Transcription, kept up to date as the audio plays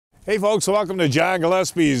Hey folks, welcome to John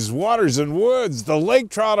Gillespie's Waters and Woods. The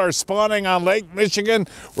lake trout are spawning on Lake Michigan.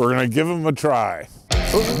 We're going to give them a try.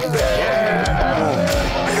 These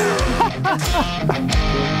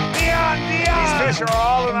fish are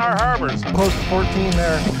all in our harbors. Close to 14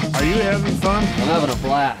 there. Are you having fun? I'm having a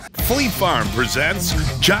blast. Fleet Farm presents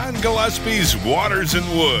John Gillespie's Waters and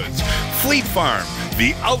Woods. Fleet Farm,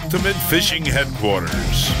 the ultimate fishing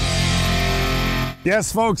headquarters.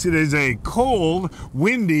 Yes, folks, it is a cold,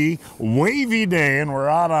 windy, wavy day, and we're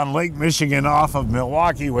out on Lake Michigan off of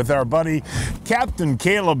Milwaukee with our buddy Captain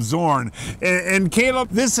Caleb Zorn. And Caleb,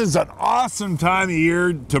 this is an awesome time of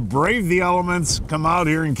year to brave the elements, come out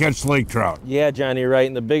here and catch lake trout. Yeah, John, you're right.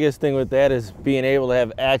 And the biggest thing with that is being able to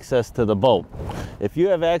have access to the boat. If you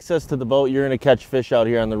have access to the boat, you're going to catch fish out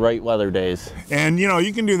here on the right weather days. And, you know,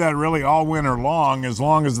 you can do that really all winter long as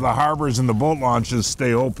the harbors and the boat launches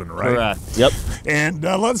stay open, right? Correct. Yep. And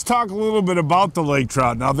let's talk a little bit about the lake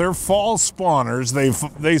trout. Now, they're fall spawners.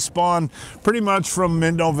 They spawn pretty much from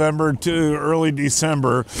mid-November to early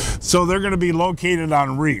December. So they're going to be located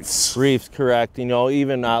on reefs. Reefs, correct. You know,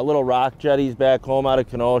 even little rock jetties back home out of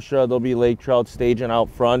Kenosha, there'll be lake trout staging out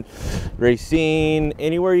front. Racine,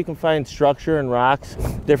 anywhere you can find structure and rocks,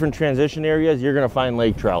 different transition areas, you're going to find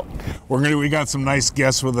lake trout. We got some nice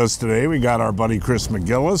guests with us today. We got our buddy Chris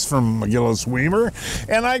McGillis from McGillis Weimer,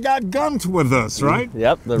 and I got Gunt with us, right?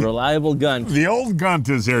 Yep, the reliable Gunt. The old Gunt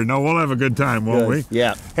is here. No, we'll have a good time, won't we?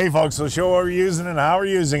 Yeah. Hey, folks, we'll show what we're using and how we're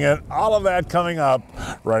using it. All of that coming up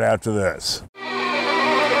right after this.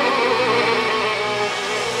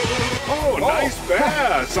 Oh, nice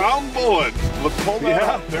bass. I'm bullet. Let's pull that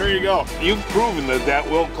up. There you go. You've proven that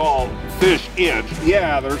will call fish inch.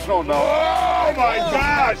 Yeah, there's no doubt. Oh, my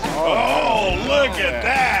gosh. Oh, look at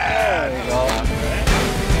that. There you go.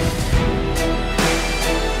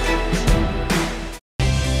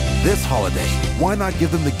 This holiday, why not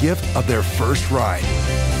give them the gift of their first ride?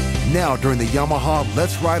 Now during the Yamaha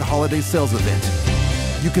Let's Ride Holiday Sales Event,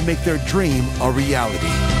 you can make their dream a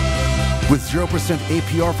reality. With 0%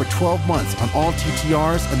 APR for 12 months on all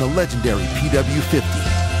TTRs and the legendary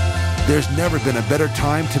PW50. There's never been a better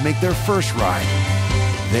time to make their first ride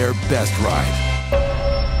their best ride.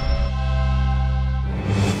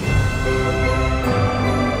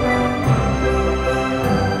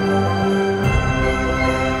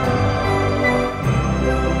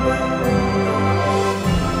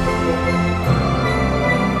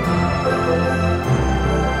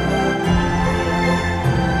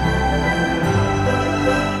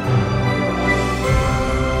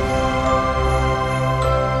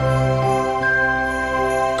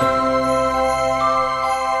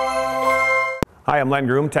 Hi, I'm Len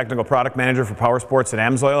Groom, Technical Product Manager for Power Sports at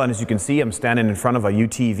Amsoil, and as you can see, I'm standing in front of a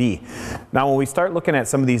UTV. Now, when we start looking at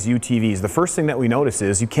some of these UTVs, the first thing that we notice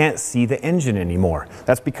is you can't see the engine anymore.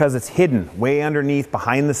 That's because it's hidden way underneath,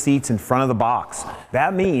 behind the seats, in front of the box.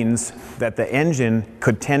 That means that the engine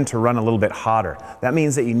could tend to run a little bit hotter. That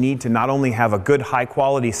means that you need to not only have a good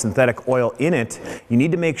high-quality synthetic oil in it, you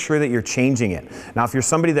need to make sure that you're changing it. Now, if you're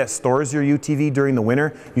somebody that stores your UTV during the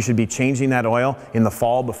winter, you should be changing that oil in the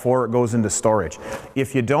fall before it goes into storage.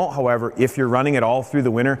 If you don't, however, if you're running it all through the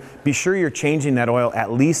winter, be sure you're changing that oil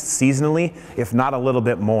at least seasonally, if not a little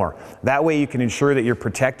bit more. That way you can ensure that you're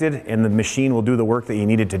protected and the machine will do the work that you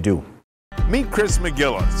need it to do. Meet Chris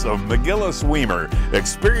McGillis of McGillis Weimer,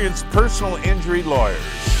 experienced personal injury lawyers.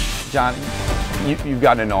 John, you've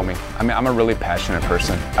gotten to know me. I mean, I'm a really passionate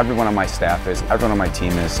person. Everyone on my staff is, everyone on my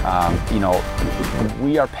team is. You know,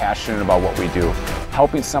 we are passionate about what we do.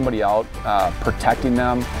 Helping somebody out, protecting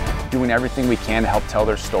them, doing everything we can to help tell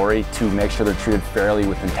their story, to make sure they're treated fairly,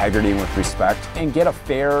 with integrity and with respect, and get a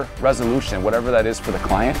fair resolution, whatever that is for the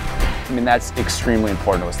client. I mean, that's extremely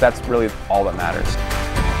important to us. That's really all that matters.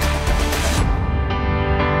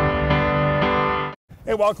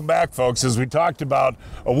 Hey, welcome back, folks. As we talked about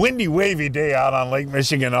a windy, wavy day out on Lake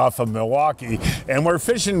Michigan off of Milwaukee, and we're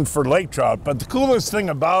fishing for lake trout. But the coolest thing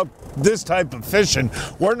about this type of fishing,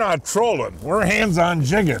 we're not trolling. We're hands-on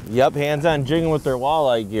jigging. Yep, hands-on jigging with their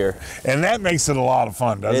walleye gear. And that makes it a lot of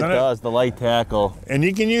fun, doesn't it? It does, the light tackle. And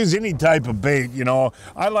you can use any type of bait, you know.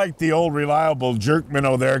 I like the old reliable jerk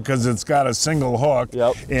minnow there because it's got a single hook.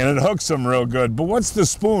 Yep. And it hooks them real good. But what's the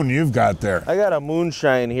spoon you've got there? I got a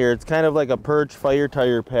moonshine here. It's kind of like a perch fire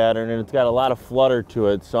tire pattern, and it's got a lot of flutter to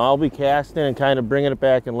it. So I'll be casting and kind of bringing it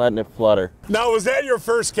back and letting it flutter. Now, was that your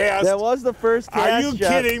first cast? That was the first cast. Are you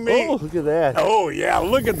kidding me? Oh, look at that. Oh, yeah,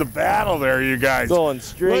 look at the battle there, you guys. Going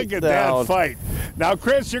straight Look at down. that fight. Now,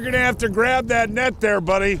 Chris, you're going to have to grab that net there,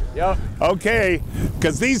 buddy. Yep. Okay,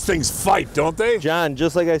 because these things fight, don't they? John,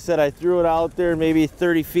 just like I said, I threw it out there maybe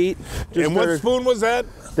 30 feet. And what spoon was that?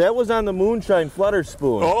 That was on the Moonshine Flutter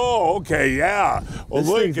spoon. Oh, okay, yeah. Well, This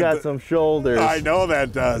look thing's at got the- some shoulders. I know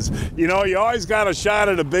that does. You know, you always got a shot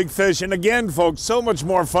at a big fish. And again, folks, so much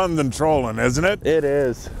more fun than trolling, isn't it? It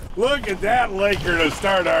is. Look at that Laker to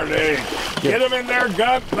start our day. Get him in there,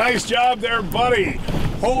 Gut. Nice job there, buddy.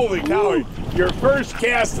 Holy cow. Your first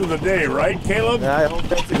cast of the day, right, Caleb? I hope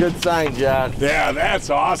that's a good sign, John. Yeah, that's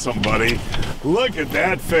awesome, buddy. Look at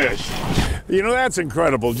that fish. You know, that's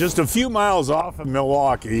incredible. Just a few miles off of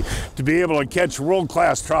Milwaukee to be able to catch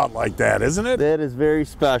world-class trout like that, isn't it? That is very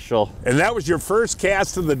special. And that was your first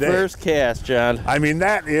cast of the day? First cast, John. I mean,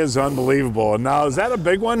 that is unbelievable. And now, is that a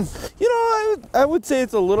big one? You know, I would say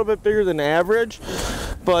it's a little bit bigger than average,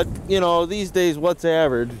 but, you know, these days, what's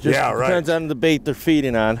average? Just Yeah, right. depends on the bait they're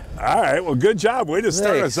feeding on. All right, well, good job. Way to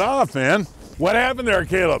start Thanks. us off, man. What happened there,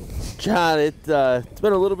 Caleb? John, it's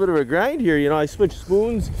been a little bit of a grind here. You know, I switched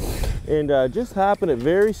spoons and just hopping it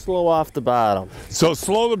very slow off the bottom. So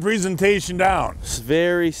slow the presentation down. It's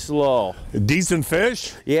very slow. A decent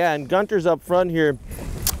fish? Yeah, and Gunter's up front here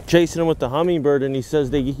chasing him with the hummingbird, and he says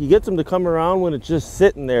he gets him to come around when it's just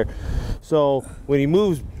sitting there. So when he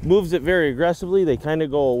moves it very aggressively, they kind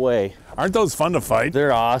of go away. Aren't those fun to fight?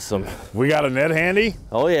 They're awesome. We got a net handy?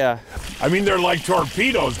 Oh yeah. I mean, they're like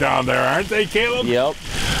torpedoes down there, aren't they, Caleb? Yep.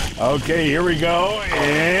 Okay, here we go.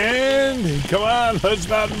 And come on, let's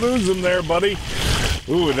not lose them there, buddy.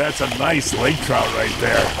 Ooh, that's a nice lake trout right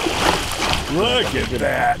there. Look at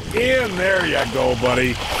that. In there you go,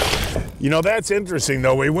 buddy. You know, that's interesting,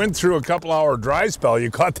 though. We went through a couple-hour dry spell.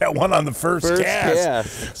 You caught that one on the first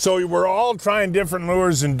cast. So we're all trying different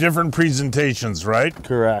lures and different presentations, right?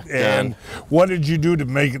 Correct. And what did you do to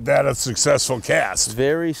make that a successful cast?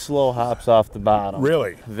 Very slow hops off the bottom.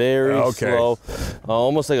 Really? Very Okay. slow.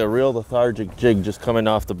 Almost like a real lethargic jig just coming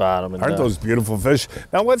off the bottom. And, Aren't those beautiful fish?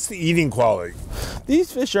 Now, what's the eating quality?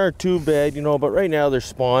 These fish aren't too bad, you know, but right now they're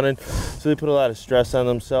spawning, so they put a lot of stress on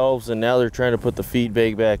themselves, and now they're trying to put the feed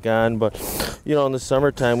bag back on. But, you know, in the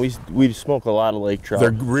summertime, we smoke a lot of lake trout.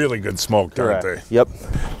 They're really good smoked, aren't they? Yep.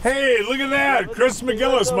 Hey, look at that. Chris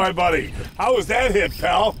McGillis, my buddy. How was that hit,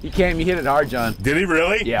 pal? He came, he hit it hard, John. Did he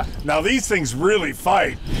really? Yeah. Now, these things really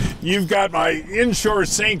fight. You've got my inshore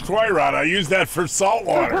St. Croix rod. I use that for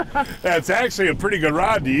saltwater. That's actually a pretty good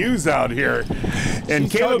rod to use out here.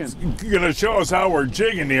 And She's Caleb's going to show us how we're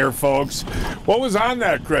jigging here, folks. What was on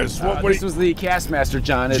that, Chris? This was the Castmaster,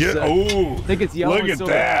 John. It's, oh, I think it's yellow look and at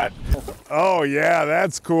silver. that. Oh, yeah,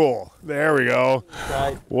 that's cool. There we go.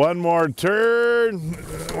 Right. One more turn.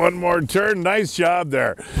 One more turn. Nice job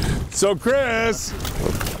there. So, Chris,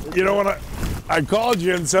 you know, when I called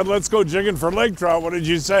you and said, let's go jigging for lake trout, what did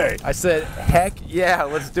you say? I said, heck yeah,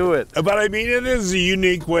 let's do it. But I mean, it is a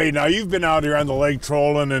unique way. Now, you've been out here on the lake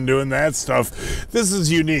trolling and doing that stuff. This is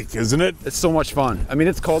unique, isn't it? It's so much fun. I mean,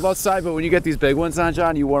 it's cold outside, but when you get these big ones on,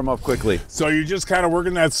 John, you warm up quickly. So you're just kind of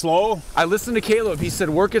working that slow? I listened to Caleb. He said,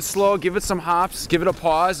 work it slow, give it some hops, give it a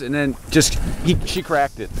pause, and then she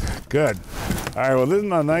cracked it. Good. All right, well, this is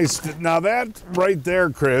a nice, now that right there,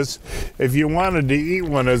 Chris, if you wanted to eat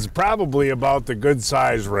one, is probably about the good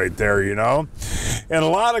size right there, you know? And a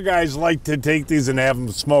lot of guys like to take these and have them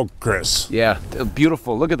smoked, Chris. Yeah,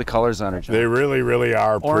 beautiful. Look at the colors on her, John. They really, really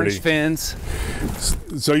are Orange pretty. fins.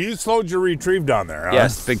 So you slowed your retrieve down there, huh?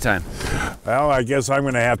 Yes, big time. Well, I guess I'm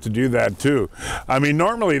going to have to do that too. I mean,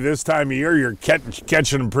 normally this time of year you're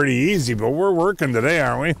catching them pretty easy, but we're working today,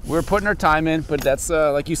 aren't we? We're putting our time in, but that's,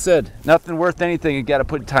 like you said, nothing worth anything. You got to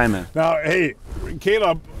put time in. Now, hey,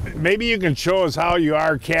 Caleb, maybe you can show us how you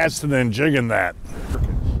are casting and jigging that.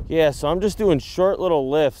 Yeah, so I'm just doing short little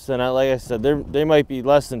lifts, and like I said, they might be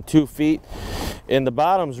less than 2 feet, and the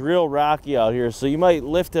bottom's real rocky out here, so you might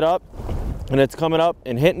lift it up, and it's coming up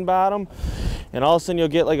and hitting bottom, and all of a sudden you'll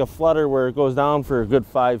get like a flutter where it goes down for a good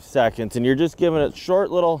 5 seconds, and you're just giving it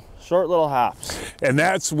short little hops. And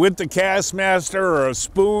that's with the Castmaster or a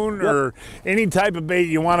spoon or any type of bait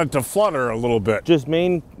you want it to flutter a little bit. Just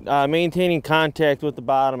maintaining contact with the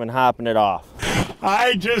bottom and hopping it off.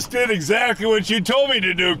 I just did exactly what you told me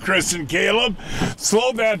to do, Chris and Caleb.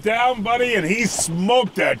 Slowed that down, buddy, and he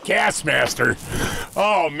smoked that Castmaster.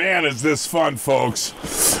 Oh, man, is this fun, folks.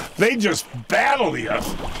 They just battle you.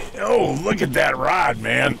 Oh, look at that rod,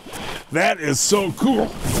 man. That is so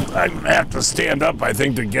cool. I'm going to have to stand up, I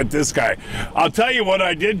think, to get this guy. I'll tell you what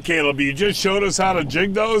I did, Caleb. You just showed us how to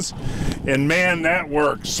jig those, and, man, that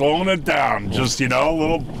worked. Slowing it down. Just, you know, a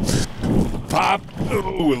little pop.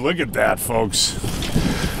 Ooh, look at that, folks.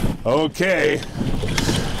 Okay.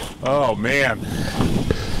 Oh man.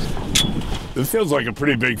 This feels like a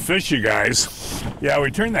pretty big fish, you guys. Yeah,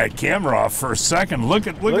 we turned that camera off for a second. Look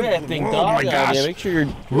at that thing. Oh my gosh. Make sure you're.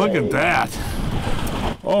 Look at that.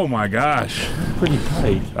 Oh my gosh. Pretty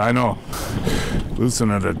tight. I know.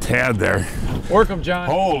 Loosen it a tad there. Work them, John.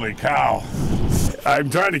 Holy cow.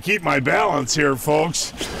 I'm trying to keep my balance here,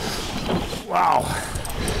 folks. Wow.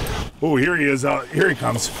 Oh, here he is. Here he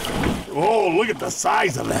comes. Oh, look at the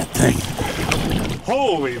size of that thing.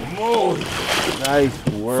 Holy moly. Nice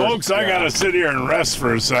work. Folks, I gotta sit here and rest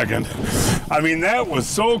for a second. I mean, that was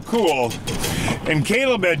so cool. And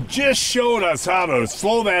Caleb had just showed us how to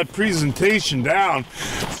slow that presentation down.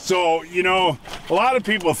 So, you know, a lot of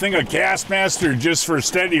people think a Castmaster just for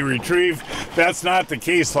steady retrieve. That's not the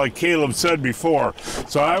case, like Caleb said before.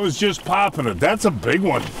 So I was just popping it. That's a big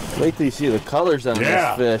one. Wait till you see the colors on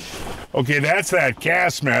this fish. Okay, that's that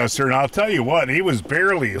Castmaster, and I'll tell you what, he was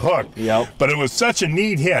barely hooked. Yep. But it was such a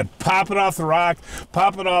neat hit. Pop it off the rock,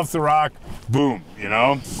 boom, you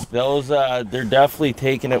know? Those, they're definitely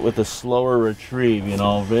taking it with a slower retrieve, you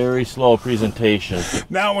know, very slow presentation.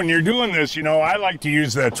 Now, when you're doing this, you know, I like to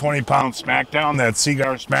use that 20-pound Smackdown, that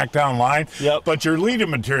Seaguar Smackdown line. Yep. But your leading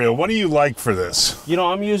material, what do you like for this? You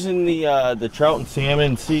know, I'm using the Trout and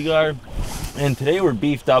Salmon Seaguar, and today we're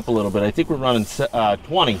beefed up a little bit. I think we're running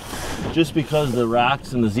 20, just because the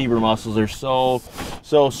rocks and the zebra mussels are so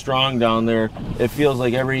strong down there. It feels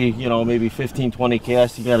like every, you know, maybe 15, 20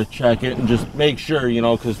 casts, you got to check it and just make sure, you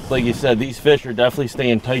know, because like you said, these fish are definitely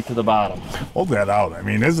staying tight to the bottom. Hold that out. I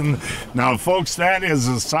mean, now, folks, that is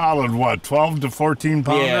a solid, what, 12 to 14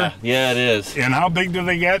 pounder? Yeah, it is. And how big do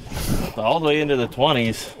they get? All the way into the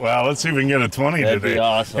 20s. Well, let's see if we can get a 20 That'd today. Be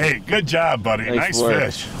awesome. Hey, good job, buddy. Nice Nice work.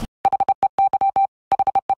 fish.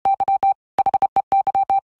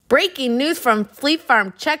 Breaking news from Fleet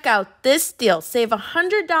Farm. Check out this deal. Save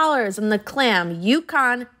 $100 on the Clam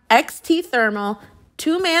Yukon XT Thermal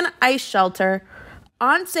 2-man ice shelter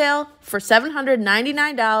on sale for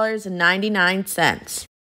 $799.99.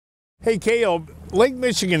 Hey, Caleb, Lake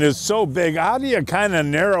Michigan is so big. How do you kind of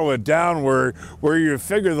narrow it down where you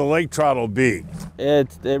figure the lake trout will be? It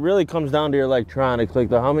really comes down to your electronics. Like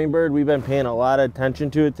the Humminbird, we've been paying a lot of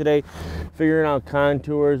attention to it today, figuring out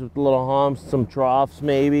contours with the little humps, some troughs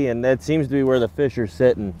maybe, and that seems to be where the fish are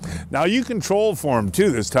sitting. Now you control for them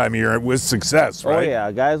too this time of year with success, right? Oh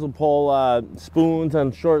yeah, guys will pull spoons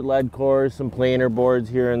on short lead cores, some planer boards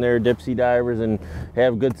here and there, dipsy divers, and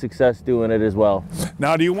have good success doing it as well.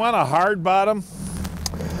 Now, do you want a hard bottom?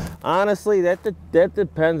 Honestly, that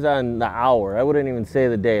depends on the hour. I wouldn't even say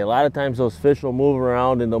the day. A lot of times those fish will move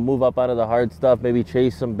around and they'll move up out of the hard stuff, maybe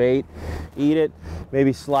chase some bait, eat it,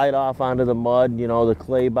 maybe slide off onto the mud, you know, the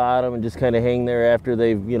clay bottom, and just kind of hang there after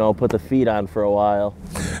they've, you know, put the feet on for a while.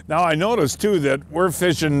 Now, I noticed too that we're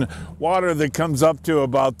fishing water that comes up to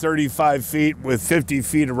about 35 feet with 50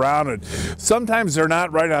 feet around it. Sometimes they're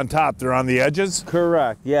not right on top, they're on the edges.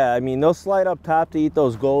 Correct, yeah. I mean, they'll slide up top to eat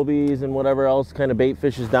those gobies and whatever else kind of bait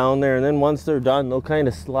fishes down there, and then once they're done, they'll kind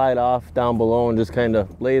of slide off down below and just kind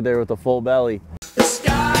of lay there with a full belly.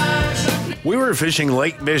 We were fishing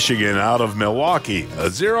Lake Michigan out of Milwaukee, a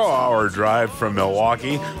 0-hour drive from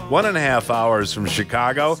Milwaukee, 1.5 hours from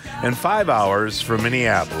Chicago, and 5 hours from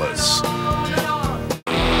Minneapolis.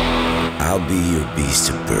 I'll be your beast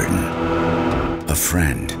of burden, a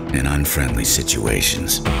friend in unfriendly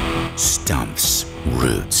situations, stumps,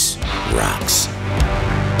 roots, rocks.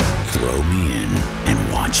 Throw me in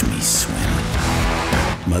and watch me swim.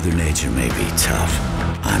 Mother Nature may be tough,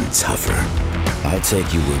 I'm tougher. I'll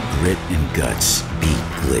take you where grit and guts beat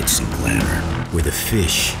glitz and glamour, where the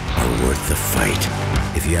fish are worth the fight.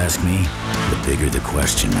 If you ask me, the bigger the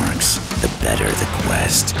question marks, the better the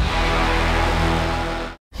quest.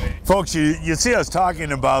 Folks, you see us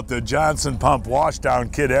talking about the Johnson Pump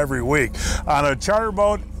washdown kit every week. On a charter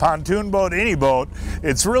boat, pontoon boat, any boat,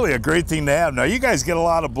 it's really a great thing to have. Now, you guys get a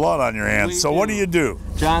lot of blood on your hands, so what do you do?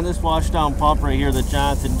 John, this washdown pump right here, the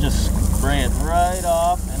Johnson, just spray it right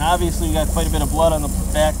off. And obviously, we got quite a bit of blood on the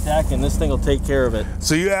back deck, and this thing will take care of it.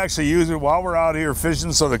 So you actually use it while we're out here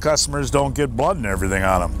fishing so the customers don't get blood and everything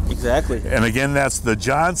on them. Exactly. And again, that's the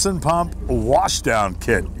Johnson Pump washdown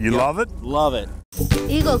kit. You love it? Love it.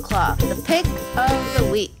 Eagle Claw, the pick of the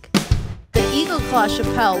week. The Eagle Claw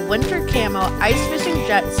Chappelle Winter Camo Ice Fishing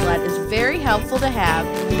Jet Sled is very helpful to have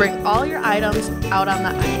to bring all your items out on the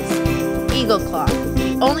ice. Eagle Claw,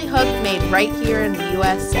 the only hook made right here in the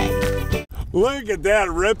USA. Look at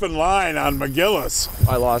that ripping line on McGillis.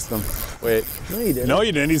 I lost him. Wait. No, you didn't. No,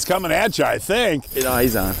 you didn't. He's coming at you, I think. No,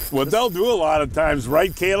 he's on. What they'll do a lot of times,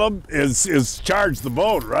 right, Caleb, is charge the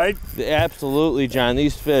boat, right? Absolutely, John.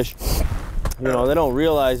 These fish, You know, they don't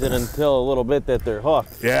realize it until a little bit that they're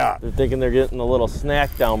hooked. Yeah. They're thinking they're getting a little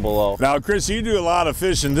snack down below. Now, Chris, you do a lot of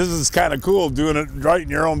fishing. This is kind of cool doing it right in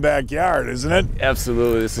your own backyard, isn't it?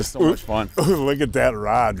 Absolutely, this is so much fun. Look at that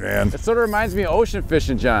rod, man. It sort of reminds me of ocean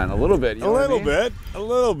fishing, John, a little bit. You know what I mean? A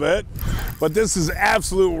little bit. But this is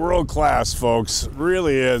absolute world class, folks.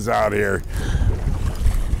 Really is out here.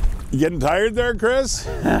 You getting tired there, Chris?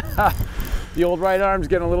 The old right arm's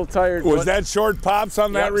getting a little tired. Was that short pops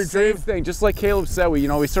on that retrieve? Same thing, just like Caleb said,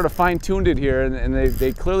 we sort of fine-tuned it here, and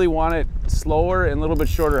they clearly want it slower and a little bit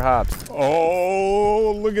shorter hops.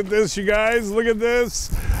 Oh, look at this, you guys. Look at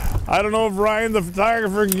this. I don't know if Ryan, the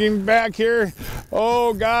photographer, can get back here.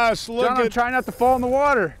 Oh, gosh, look John, I'm trying not to fall in the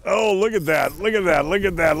water. Oh, look at that. Look at that. Look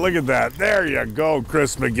at that. Look at that. There you go,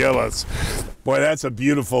 Chris McGillis. Boy, that's a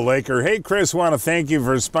beautiful laker. Hey, Chris, want to thank you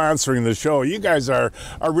for sponsoring the show. You guys are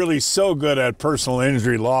really so good at personal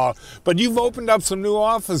injury law, but you've opened up some new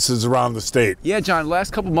offices around the state. Yeah, John,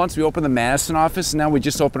 last couple months we opened the Madison office, and now we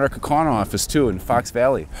just opened our Kaukauna office, too, in Fox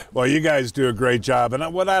Valley. Well, you guys do a great job,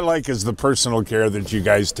 and what I like is the personal care that you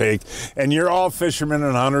guys take, and you're all fishermen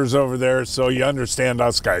and hunters over there, so you understand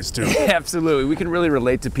us guys, too. Absolutely. We can really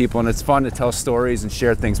relate to people, and it's fun to tell stories and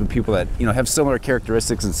share things with people that, have similar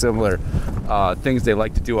characteristics and similar things they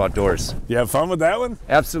like to do outdoors. You have fun with that one?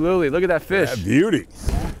 Absolutely. Look at that fish. Yeah, beauty.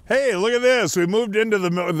 Hey, look at this. We moved into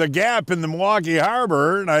the gap in the Milwaukee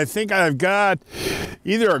Harbor, and I think I've got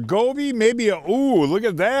either a goby, maybe ooh, look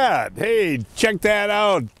at that. Hey, check that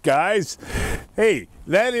out, guys. Hey,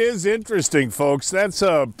 that is interesting, folks. That's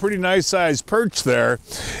a pretty nice sized perch there.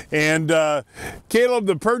 And Caleb,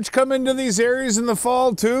 the perch come into these areas in the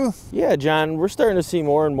fall too? Yeah, John, we're starting to see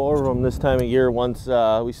more and more of them this time of year. Once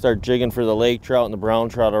we start jigging for the lake trout and the brown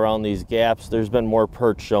trout around these gaps, there's been more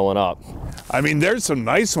perch showing up. I mean, there's some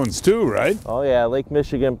nice ones too, right? Oh yeah, Lake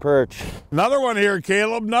Michigan perch. Another one here,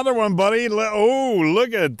 Caleb. Another one, buddy. Oh,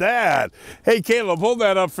 look at that. Hey, Caleb, hold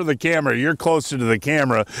that up for the camera. You're closer to the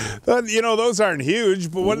camera. Those aren't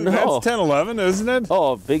huge, but that's 10, 11, isn't it?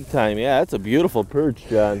 Oh, big time. Yeah, that's a beautiful perch,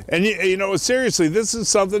 John. And seriously, this is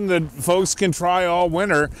something that folks can try all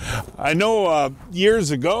winter. I know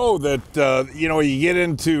years ago that, you get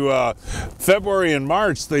into February and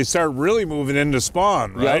March, they start really moving into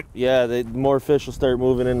spawn, right? Yep. Yeah, more fish will start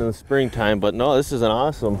moving into the springtime, but no, this is an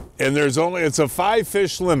awesome. And it's a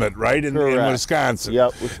 5-fish limit, right, in Wisconsin?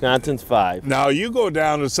 Yep, Wisconsin's 5. Now, you go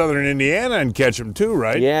down to southern Indiana and catch them too,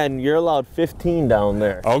 right? Yeah, and you're allowed 15 down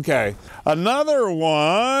there. Okay. Another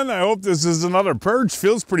one. I hope this is another perch.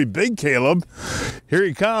 Feels pretty big, Caleb. Here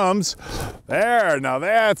he comes. There. Now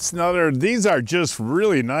that's another. These are just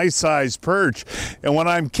really nice sized perch. And when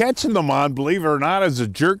I'm catching them on, believe it or not, is a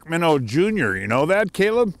jerk minnow junior. You know that,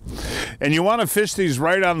 Caleb? And you want to fish these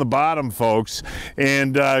right on the bottom, folks.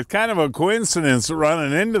 And kind of a coincidence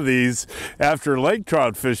running into these after lake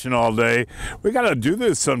trout fishing all day. We got to do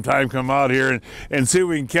this sometime. Come out here and see if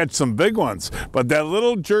we can catch some big ones. But that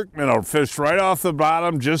little jerk minnow fished right off the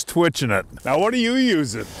bottom, just twitching it. Now, what are you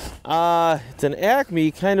using? It's an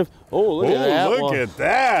Acme kind of. Oh, look at that one. Look at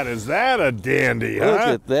that. Is that a dandy, huh? Look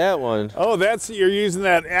at that one. Oh, you're using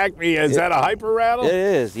that Acme. Is that a hyper rattle? It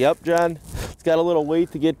is. Yep, John. It's got a little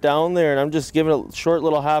weight to get down there, and I'm just giving it short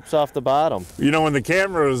little hops off the bottom. When the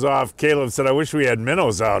camera was off, Caleb said, I wish we had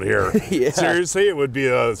minnows out here. Yeah. Seriously, it would be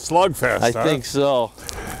a slugfest, I think so.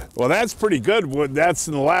 Well, that's pretty good. That's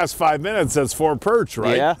in the last 5 minutes. That's 4 perch,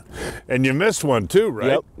 right? Yeah. And you missed one too,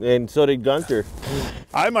 right? Yep, and so did Gunter.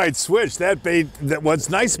 I might switch. That bait, what's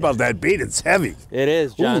nice about that bait, it's heavy. It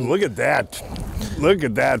is, John. Ooh, look at that. Look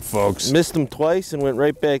at that, folks. Missed him twice and went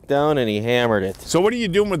right back down, and he hammered it. So what are you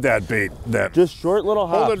doing with that bait then? Just short little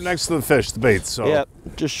hops. Hold it next to the fish, the bait. So. Yep,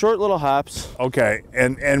 just short little hops. Okay,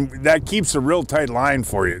 and that keeps a real tight line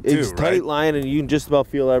for you, too, It's tight line, and you can just about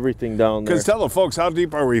feel everything down there. Because tell the folks, how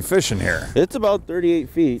deep are we fishing here? It's about 38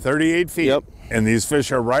 feet. 38 feet? Yep. And these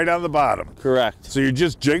fish are right on the bottom? Correct. So you're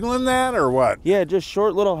just jiggling that, or what? Yeah, just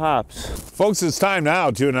short little hops. Folks, it's time now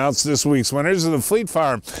to announce this week's winners of the Fleet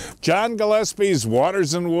Farm John Gillespie's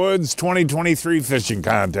Waters and Woods 2023 Fishing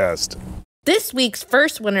Contest. This week's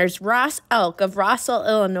first winners, Ross Elk of Rossville,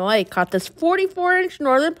 Illinois, caught this 44-inch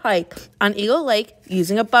northern pike on Eagle Lake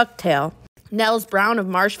using a bucktail. Nels Brown of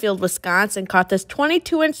Marshfield, Wisconsin, caught this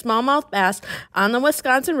 22-inch smallmouth bass on the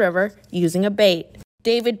Wisconsin River using a bait.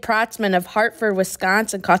 David Protzman of Hartford,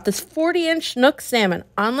 Wisconsin, caught this 40-inch snook salmon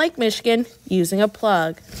on Lake Michigan using a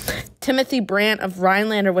plug. Timothy Brandt of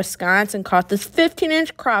Rhinelander, Wisconsin, caught this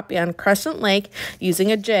 15-inch crappie on Crescent Lake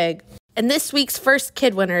using a jig. And this week's first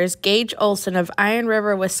kid winner is Gage Olson of Iron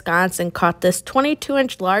River, Wisconsin, caught this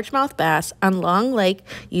 22-inch largemouth bass on Long Lake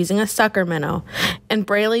using a sucker minnow. And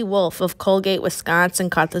Braley Wolf of Colgate, Wisconsin,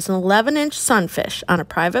 caught this 11-inch sunfish on a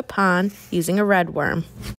private pond using a red worm.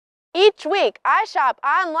 Each week, I shop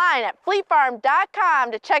online at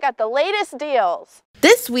fleetfarm.com to check out the latest deals.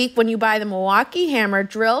 This week, when you buy the Milwaukee Hammer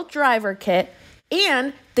Drill Driver Kit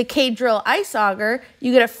and the K-Drill Ice Auger,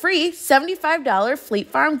 you get a free $75 Fleet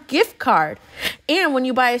Farm gift card. And when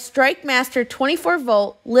you buy a Strike Master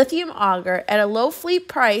 24-volt lithium auger at a low fleet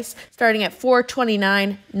price starting at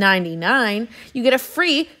 $429.99, you get a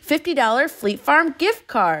free $50 Fleet Farm gift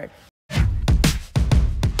card.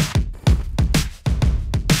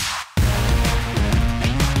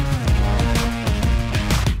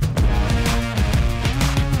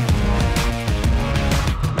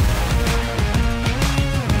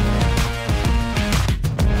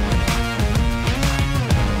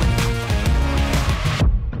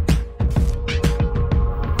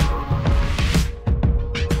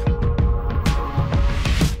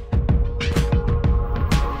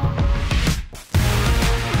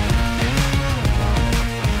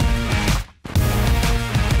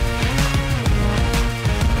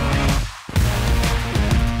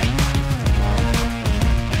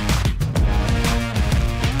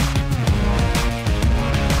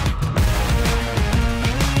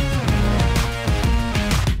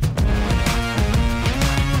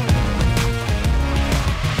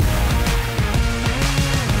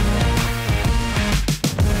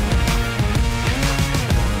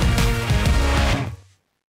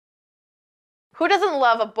 Who doesn't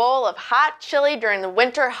love a bowl of hot chili during the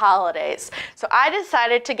winter holidays? So I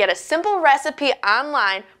decided to get a simple recipe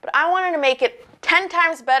online, but I wanted to make it 10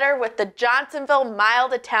 times better with the Johnsonville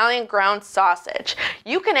mild Italian ground sausage.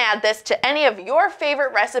 You can add this to any of your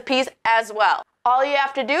favorite recipes as well. All you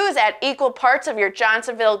have to do is add equal parts of your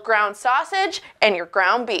Johnsonville ground sausage and your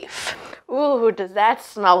ground beef. Ooh, does that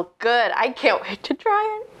smell good? I can't wait to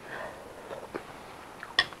try it.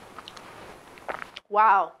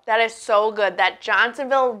 Wow, that is so good. That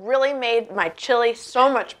Johnsonville really made my chili so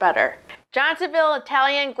much better. Johnsonville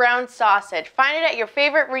Italian ground sausage. Find it at your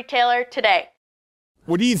favorite retailer today.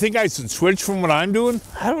 What do you think I should switch from what I'm doing?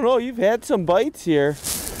 I don't know. You've had some bites here.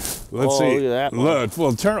 Let's see. Look at that one. Look,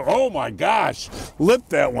 well, turn. Oh my gosh! Lip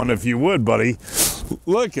that one if you would, buddy.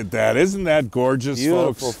 Look at that! Isn't that gorgeous,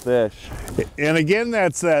 Beautiful folks? fish. And again,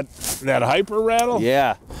 that's that hyper rattle.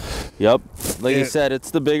 Yeah. Yep. Like you said,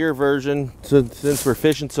 it's the bigger version. So, since we're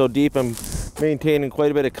fishing so deep, I'm maintaining quite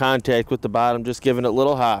a bit of contact with the bottom, just giving it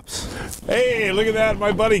little hops. Hey, look at that,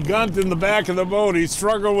 my buddy Gunt in the back of the boat. He's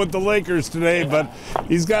struggling with the Lakers today, but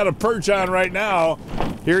he's got a perch on right now.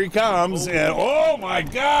 Here he comes, and oh my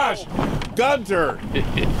gosh, Gunter.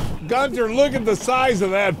 Gunter, look at the size of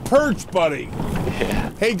that perch, buddy. Yeah.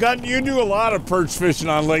 Hey, Gunt, you do a lot of perch fishing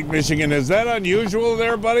on Lake Michigan. Is that unusual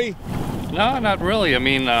there, buddy? No, not really. I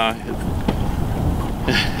mean,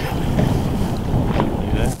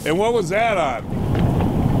 And what was that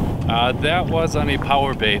on? that was on a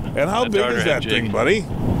power bait. And how big is that thing, buddy?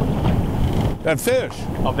 That fish?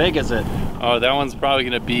 How big is it? Oh, that one's probably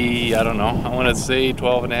going to be, I don't know, I want to say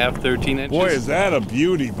 12 and a half, 13 inches. Boy, is that a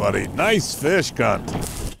beauty, buddy. Nice fish, Gunt.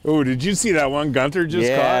 Oh, did you see that one Gunter just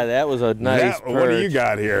caught? Yeah, that was a nice perch. What do you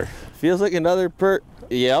got here? Feels like another perch.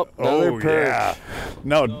 Yep, another perch. Yeah.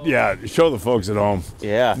 No, yeah, show the folks at home.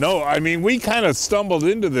 Yeah. No, I mean, we kind of stumbled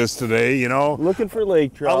into this today, you know. Looking for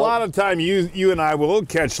lake trout. A lot of time you and I will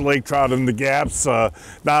catch lake trout in the gaps,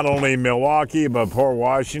 not only Milwaukee, but Port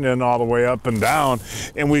Washington, all the way up and down.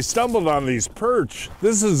 And we stumbled on these perch.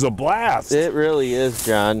 This is a blast. It really is,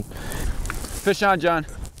 John. Fish on, John.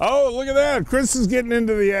 Oh, look at that. Chris is getting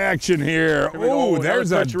into the action here. Oh,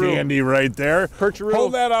 there's a dandy right there. Percheroo.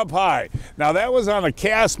 Hold that up high. Now, that was on a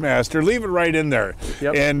Castmaster. Leave it right in there.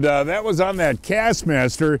 Yep. And that was on that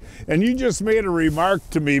Castmaster. And you just made a remark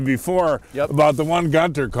to me before about the one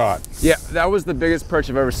Gunter caught. Yeah, that was the biggest perch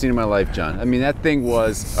I've ever seen in my life, John. I mean, that thing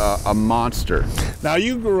was a monster. Now,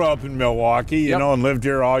 you grew up in Milwaukee, you know, and lived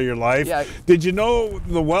here all your life. Yeah. Did you know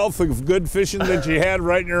the wealth of good fishing that you had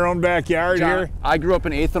right in your own backyard John, here? I grew up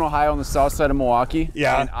in 8th and Ohio on the south side of Milwaukee.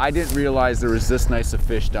 Yeah. And I didn't realize there was this nice of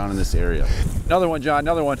fish down in this area. Another one, John,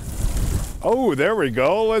 another one. Oh, there we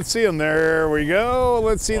go. Let's see him. There we go.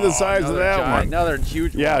 Let's see the size of that one. Another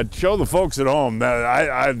huge one. Yeah, show the folks at home.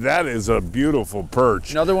 That is a beautiful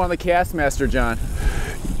perch. Another one on the Castmaster, John.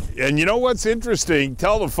 And you know what's interesting?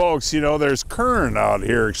 Tell the folks, you know, there's current out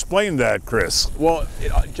here. Explain that, Chris. Well,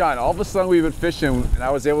 John, all of a sudden we've been fishing and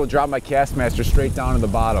I was able to drop my Castmaster straight down to the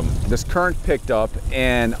bottom. This current picked up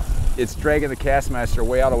and it's dragging the Castmaster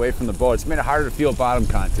way out away from the boat. It's made it harder to feel bottom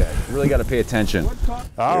contact. You really got to pay attention.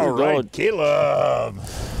 All right, Caleb.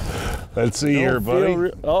 Let's see here,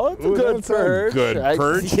 buddy. Oh, it's a good perch. Good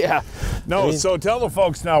perch. Yeah. No, so tell the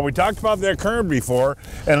folks now, we talked about that current before,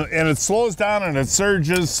 and it slows down and it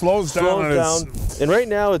surges, slows down. And right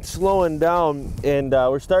now it's slowing down, and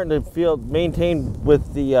we're starting to maintain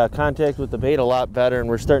with the contact with the bait a lot better, and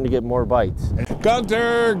we're starting to get more bites.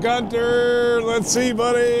 Gunter, let's see,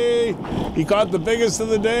 buddy. He caught the biggest of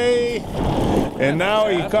the day, and now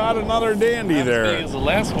he caught another dandy there. As big as the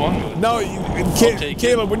last one. No,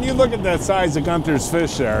 Caleb, when you look at that size of Gunter's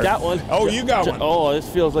fish there. Got one. Oh, you got one. Oh, this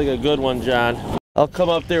feels like a good one, John. I'll come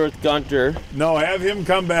up there with Gunter. No, have him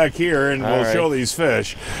come back here and we'll show these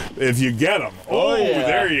fish if you get them. Oh, yeah.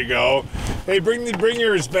 There you go. Hey, bring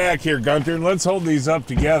yours back here, Gunter, and let's hold these up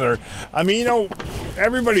together. I mean, you know,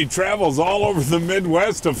 everybody travels all over the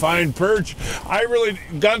Midwest to find perch.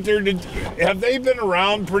 Gunter, have they been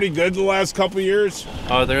around pretty good the last couple of years?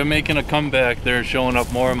 They're making a comeback. They're showing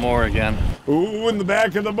up more and more again. Ooh, in the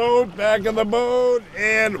back of the boat,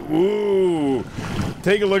 and ooh.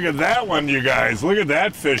 Take a look at that one, you guys. Look at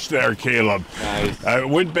that fish there, Caleb. Nice. I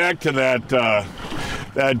went back to that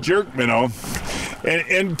jerk minnow.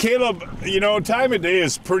 And Caleb, you know, time of day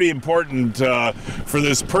is pretty important for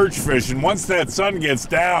this perch fish. And once that sun gets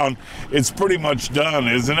down, it's pretty much done,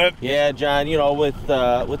 isn't it? Yeah, John, you know, with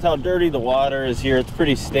how dirty the water is here, it's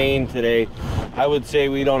pretty stained today. I would say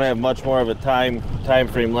we don't have much more of a time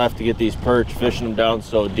frame left to get these perch, fishing them down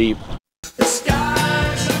so deep.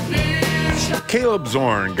 Caleb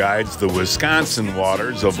Zorn guides the Wisconsin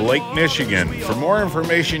waters of Lake Michigan. For more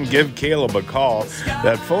information, give Caleb a call.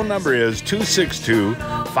 That phone number is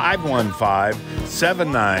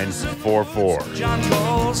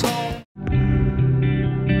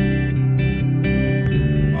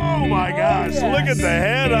 262-515-7944. Oh my gosh, look at the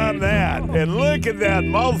head on that. And look at that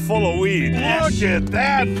mouthful of weed. Look at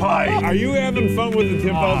that pike. Are you having fun with the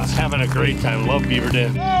tip-ups? Having a great time. Love beaver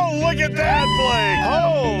dam. Oh, look at that, Blake.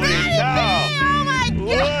 Holy cow.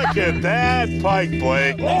 Look at that pike,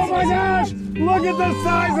 Blake. Oh my gosh! Look at the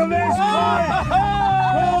size of this pike!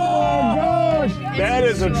 Oh my gosh! That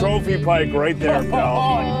is a trophy pike right there, pal.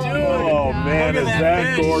 Oh man, is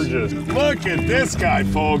that gorgeous. Look at this guy,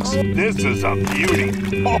 folks. This is a beauty.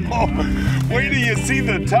 Oh, wait till you see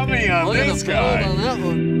the tummy on this guy.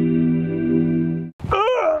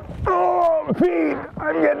 Oh, Pete,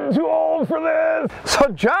 I'm getting too old for this. So,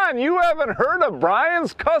 John, you haven't heard of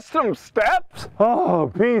Brian's Custom Steps?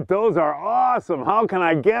 Oh, Pete, those are awesome. How can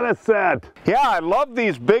I get a set? Yeah, I love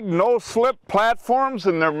these big no-slip platforms,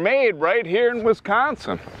 and they're made right here in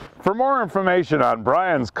Wisconsin. For more information on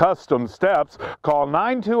Brian's Custom Steps, call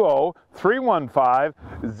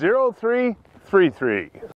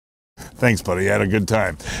 920-315-0333. Thanks, buddy. You had a good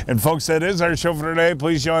time. And folks, that is our show for today.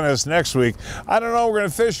 Please join us next week. I don't know where we're going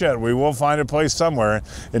to fish at. We will find a place somewhere.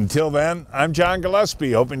 Until then, I'm John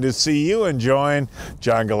Gillespie, hoping to see you enjoying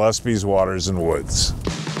John Gillespie's Waters and Woods.